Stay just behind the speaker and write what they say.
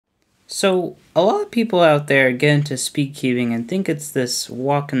So, a lot of people out there get into speed cubing and think it's this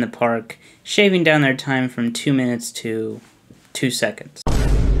walk in the park, shaving down their time from 2 minutes to 2 seconds.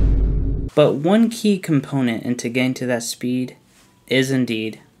 But one key component into getting to that speed is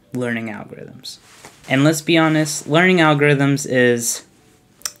indeed learning algorithms. And let's be honest, learning algorithms is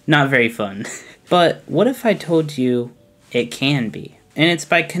not very fun. But what if I told you it can be? And it's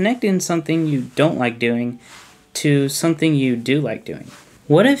by connecting something you don't like doing to something you do like doing.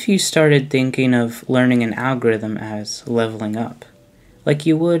 What if you started thinking of learning an algorithm as leveling up, like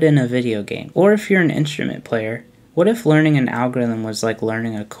you would in a video game? Or if you're an instrument player, what if learning an algorithm was like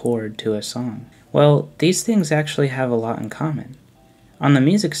learning a chord to a song? Well, these things actually have a lot in common. On the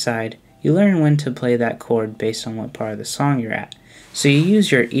music side, you learn when to play that chord based on what part of the song you're at, so you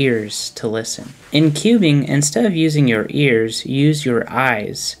use your ears to listen. In cubing, instead of using your ears, you use your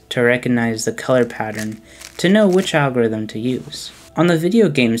eyes to recognize the color pattern to know which algorithm to use. On the video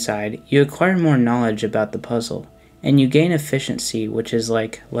game side, you acquire more knowledge about the puzzle, and you gain efficiency, which is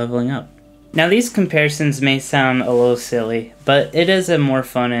like leveling up. Now these comparisons may sound a little silly, but it is a more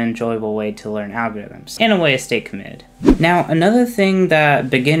fun and enjoyable way to learn algorithms, and a way to stay committed. Now another thing that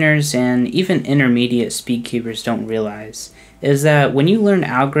beginners and even intermediate speedcubers don't realize is that when you learn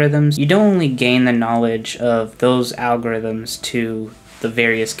algorithms, you don't only gain the knowledge of those algorithms to the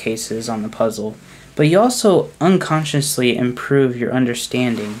various cases on the puzzle, but you also unconsciously improve your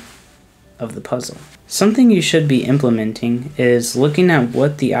understanding of the puzzle. Something you should be implementing is looking at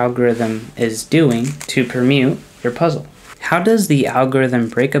what the algorithm is doing to permute your puzzle. How does the algorithm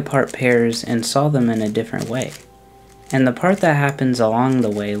break apart pairs and solve them in a different way? And the part that happens along the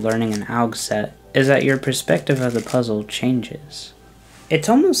way learning an alg set is that your perspective of the puzzle changes. It's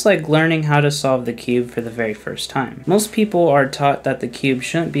almost like learning how to solve the cube for the very first time. Most people are taught that the cube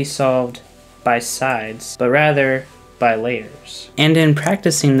shouldn't be solved by sides, but rather by layers. And in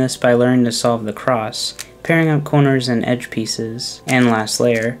practicing this by learning to solve the cross, pairing up corners and edge pieces, and last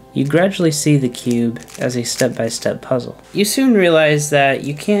layer, you gradually see the cube as a step-by-step puzzle. You soon realize that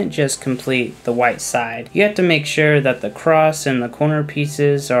you can't just complete the white side. You have to make sure that the cross and the corner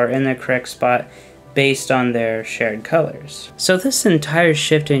pieces are in the correct spot based on their shared colors. So this entire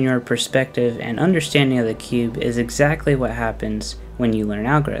shift in your perspective and understanding of the cube is exactly what happens when you learn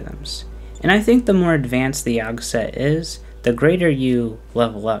algorithms. And I think the more advanced the alg set is, the greater you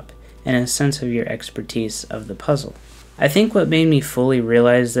level up in a sense of your expertise of the puzzle. I think what made me fully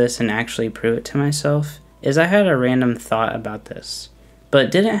realize this and actually prove it to myself is I had a random thought about this,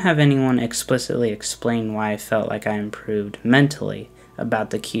 but didn't have anyone explicitly explain why I felt like I improved mentally about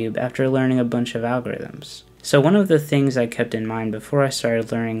the cube after learning a bunch of algorithms. So one of the things I kept in mind before I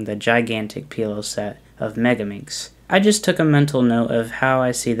started learning the gigantic PLO set of Megaminx, I just took a mental note of how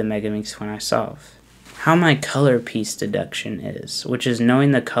I see the Megaminx when I solve. How my color piece deduction is, which is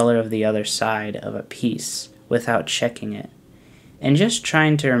knowing the color of the other side of a piece without checking it. And just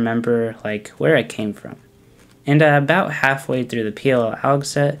trying to remember where I came from. And about halfway through the PLO alg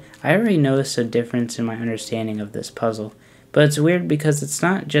set, I already noticed a difference in my understanding of this puzzle. But it's weird because it's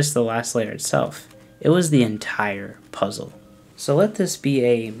not just the last layer itself, it was the entire puzzle. So let this be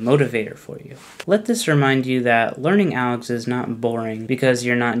a motivator for you. Let this remind you that learning algs is not boring because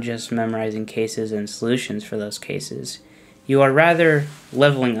you're not just memorizing cases and solutions for those cases. You are rather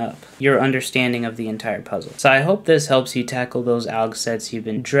leveling up your understanding of the entire puzzle. So I hope this helps you tackle those alg sets you've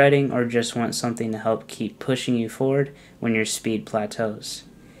been dreading or just want something to help keep pushing you forward when your speed plateaus.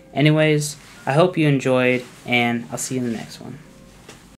 Anyways, I hope you enjoyed, and I'll see you in the next one.